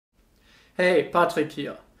Hey, Patrick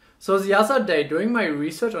here. So the other day, doing my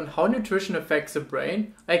research on how nutrition affects the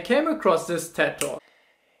brain, I came across this TED Talk.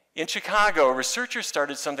 In Chicago, researchers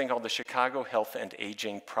started something called the Chicago Health and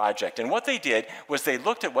Aging Project. And what they did was they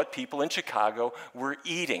looked at what people in Chicago were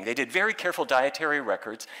eating. They did very careful dietary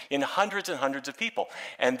records in hundreds and hundreds of people.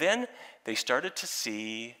 And then they started to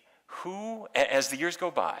see who, as the years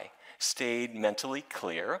go by, stayed mentally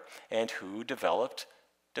clear and who developed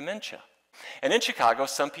dementia. And in Chicago,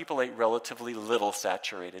 some people ate relatively little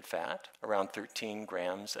saturated fat, around 13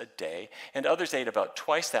 grams a day, and others ate about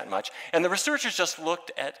twice that much. And the researchers just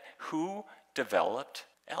looked at who developed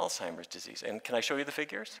Alzheimer's disease. And can I show you the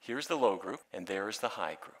figures? Here's the low group, and there's the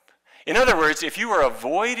high group. In other words, if you were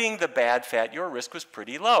avoiding the bad fat, your risk was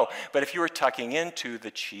pretty low. But if you were tucking into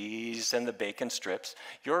the cheese and the bacon strips,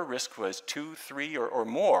 your risk was 2, 3, or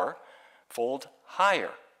more fold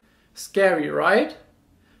higher. Scary, right?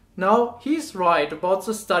 Now, he's right about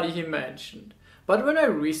the study he mentioned, but when I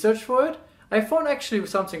researched for it, I found actually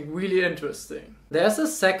something really interesting. There's a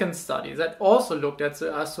second study that also looked at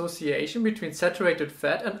the association between saturated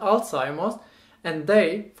fat and Alzheimer's, and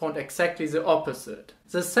they found exactly the opposite.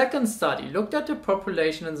 The second study looked at the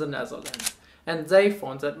population in the Netherlands, and they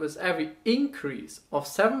found that with every increase of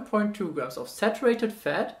 7.2 grams of saturated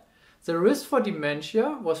fat, the risk for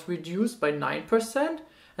dementia was reduced by 9%,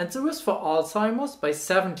 and the risk for Alzheimer's by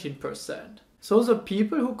 17%. So the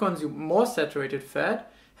people who consumed more saturated fat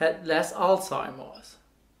had less Alzheimer's.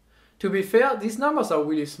 To be fair, these numbers are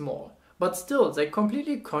really small, but still they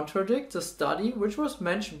completely contradict the study which was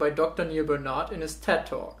mentioned by Dr. Neil Bernard in his TED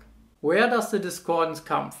Talk. Where does the discordance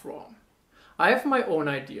come from? I have my own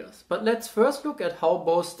ideas, but let's first look at how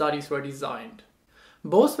both studies were designed.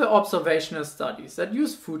 Both were observational studies that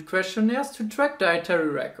use food questionnaires to track dietary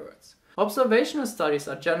records. Observational studies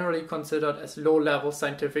are generally considered as low-level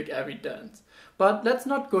scientific evidence, but let's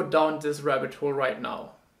not go down this rabbit hole right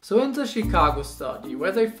now. So in the Chicago study,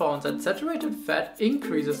 where they found that saturated fat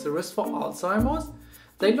increases the risk for Alzheimer's,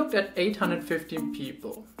 they looked at 815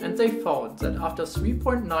 people, and they found that after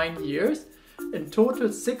 3.9 years, in total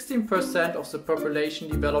 16% of the population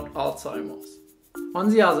developed Alzheimer's. On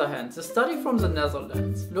the other hand, the study from the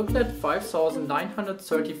Netherlands looked at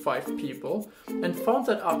 5,935 people and found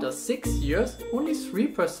that after 6 years, only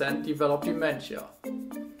 3% developed dementia.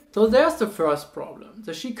 So there's the first problem.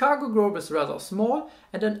 The Chicago group is rather small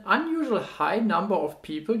and an unusual high number of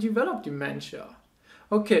people developed dementia.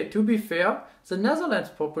 Okay, to be fair, the Netherlands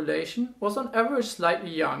population was on average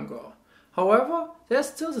slightly younger. However, there's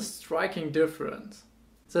still a striking difference.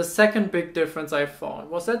 The second big difference I found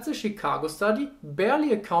was that the Chicago study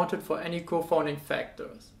barely accounted for any confounding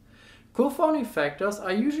factors. Confounding factors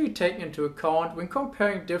are usually taken into account when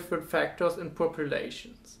comparing different factors in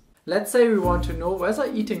populations. Let's say we want to know whether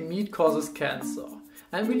eating meat causes cancer,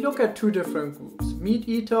 and we look at two different groups, meat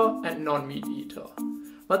eater and non-meat eater.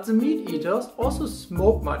 But the meat eaters also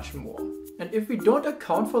smoke much more. And if we don't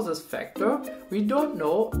account for this factor, we don't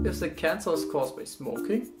know if the cancer is caused by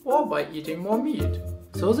smoking or by eating more meat.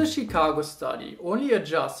 So the Chicago study only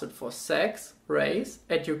adjusted for sex, race,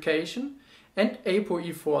 education, and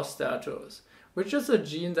ApoE4 status, which is a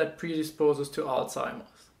gene that predisposes to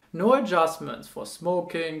Alzheimer's. No adjustments for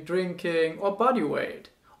smoking, drinking, or body weight,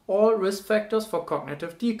 all risk factors for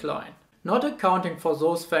cognitive decline. Not accounting for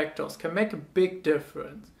those factors can make a big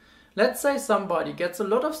difference. Let's say somebody gets a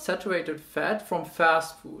lot of saturated fat from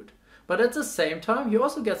fast food, but at the same time he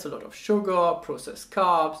also gets a lot of sugar, processed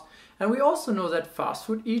carbs, and we also know that fast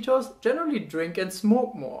food eaters generally drink and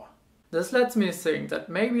smoke more. This lets me think that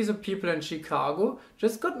maybe the people in Chicago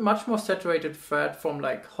just got much more saturated fat from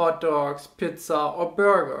like hot dogs, pizza or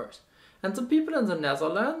burgers, and the people in the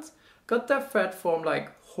Netherlands got their fat from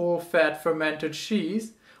like whole fat fermented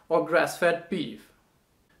cheese or grass-fed beef.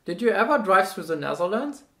 Did you ever drive through the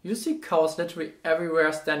Netherlands? You see cows literally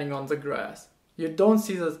everywhere standing on the grass. You don't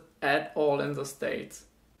see this at all in the States.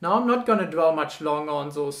 Now I'm not gonna dwell much longer on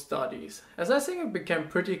those studies, as I think it became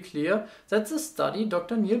pretty clear that the study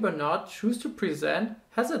Dr. Neil Bernard chose to present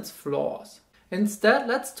has its flaws. Instead,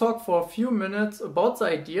 let's talk for a few minutes about the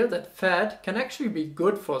idea that fat can actually be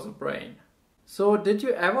good for the brain. So did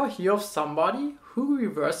you ever hear of somebody who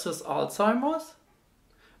reverses Alzheimer's?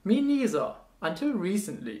 Me neither, until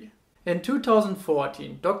recently. In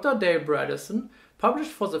 2014, Dr. Dale Bredesen published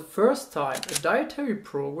for the first time a dietary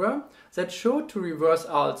program that showed to reverse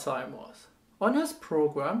Alzheimer's. On his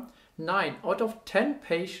program, 9 out of 10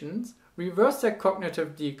 patients reversed their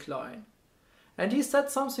cognitive decline. And he said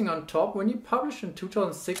something on top when he published in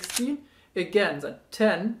 2016, again, that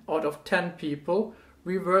 10 out of 10 people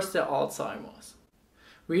reversed their Alzheimer's.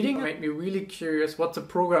 Reading made me really curious what the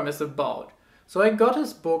program is about. So I got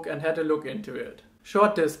his book and had a look into it.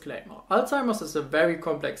 Short disclaimer, Alzheimer's is a very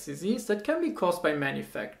complex disease that can be caused by many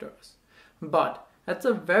factors. But at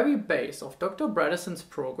the very base of Dr. Bredeson's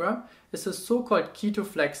program is a so-called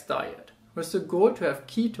keto-flex diet, with the goal to have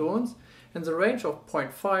ketones in the range of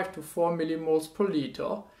 0.5 to 4 millimoles per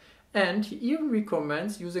liter, and he even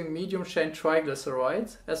recommends using medium-chain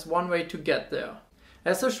triglycerides as one way to get there.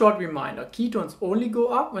 As a short reminder, ketones only go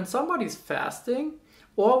up when somebody is fasting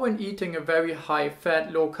or when eating a very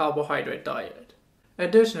high-fat, low-carbohydrate diet.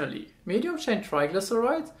 Additionally, medium-chain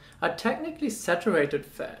triglycerides are technically saturated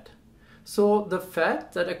fat. So the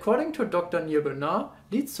fat that, according to Dr. Neil Bernard,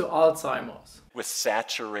 leads to Alzheimer's. With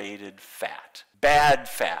saturated fat. Bad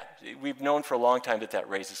fat. We've known for a long time that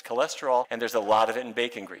raises cholesterol, and there's a lot of it in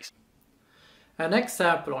bacon grease. An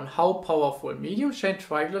example on how powerful medium-chain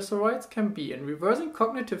triglycerides can be in reversing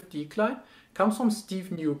cognitive decline comes from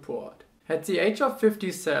Steve Newport. At the age of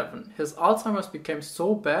 57, his Alzheimer's became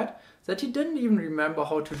so bad that he didn't even remember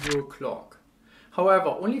how to do a clock.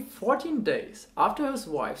 However, only 14 days after his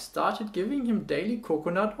wife started giving him daily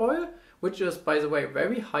coconut oil, which is, by the way,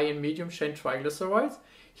 very high in medium-chain triglycerides,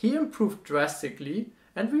 he improved drastically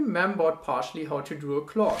and remembered partially how to do a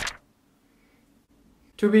clock.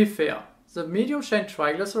 To be fair, the medium-chain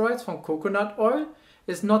triglycerides from coconut oil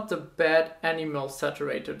is not the bad animal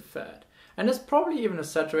saturated fat, and is probably even a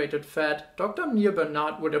saturated fat Dr. Neil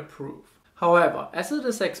Bernard would approve. However, as it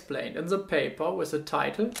is explained in the paper with the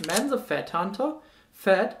title Man the Fat Hunter,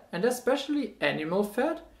 fat, and especially animal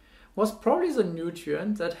fat, was probably the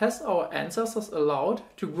nutrient that has our ancestors allowed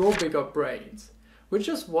to grow bigger brains, which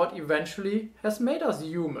is what eventually has made us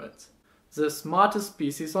humans, the smartest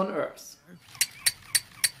species on Earth.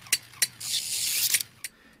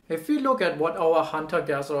 If we look at what our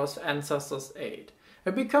hunter-gatherers ancestors ate,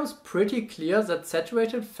 it becomes pretty clear that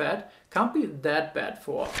saturated fat can't be that bad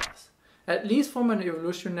for us, at least from an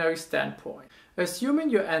evolutionary standpoint. Assuming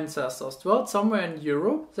your ancestors dwelt somewhere in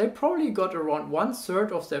Europe, they probably got around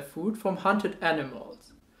 1/3 of their food from hunted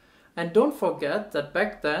animals. And don't forget that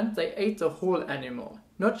back then they ate the whole animal,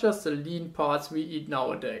 not just the lean parts we eat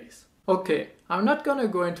nowadays. Okay, I'm not gonna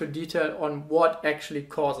go into detail on what actually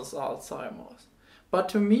causes Alzheimer's, but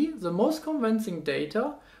to me the most convincing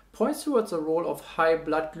data points towards the role of high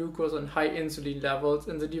blood glucose and high insulin levels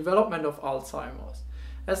in the development of Alzheimer's,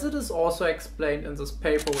 as it is also explained in this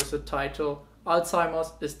paper with the title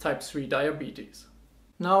Alzheimer's is type 3 diabetes.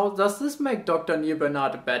 Now, does this make Dr. Neil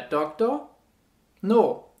Bernard a bad doctor?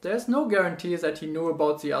 No, there's no guarantee that he knew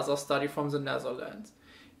about the other study from the Netherlands,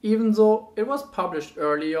 even though it was published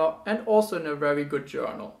earlier and also in a very good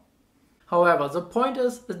journal. However, the point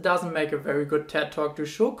is, it doesn't make a very good TED Talk to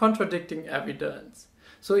show contradicting evidence.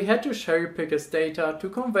 So he had to cherry pick his data to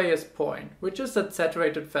convey his point, which is that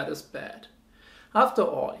saturated fat is bad. After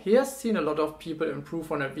all, he has seen a lot of people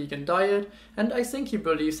improve on a vegan diet, and I think he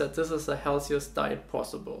believes that this is the healthiest diet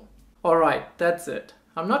possible. Alright, that's it.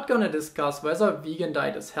 I'm not gonna discuss whether a vegan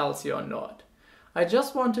diet is healthy or not. I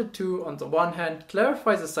just wanted to, on the one hand,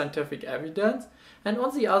 clarify the scientific evidence, and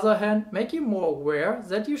on the other hand, make you more aware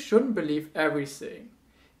that you shouldn't believe everything.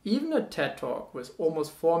 Even a TED Talk with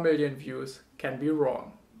almost 4 million views can be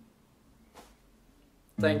wrong.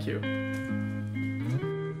 Thank you.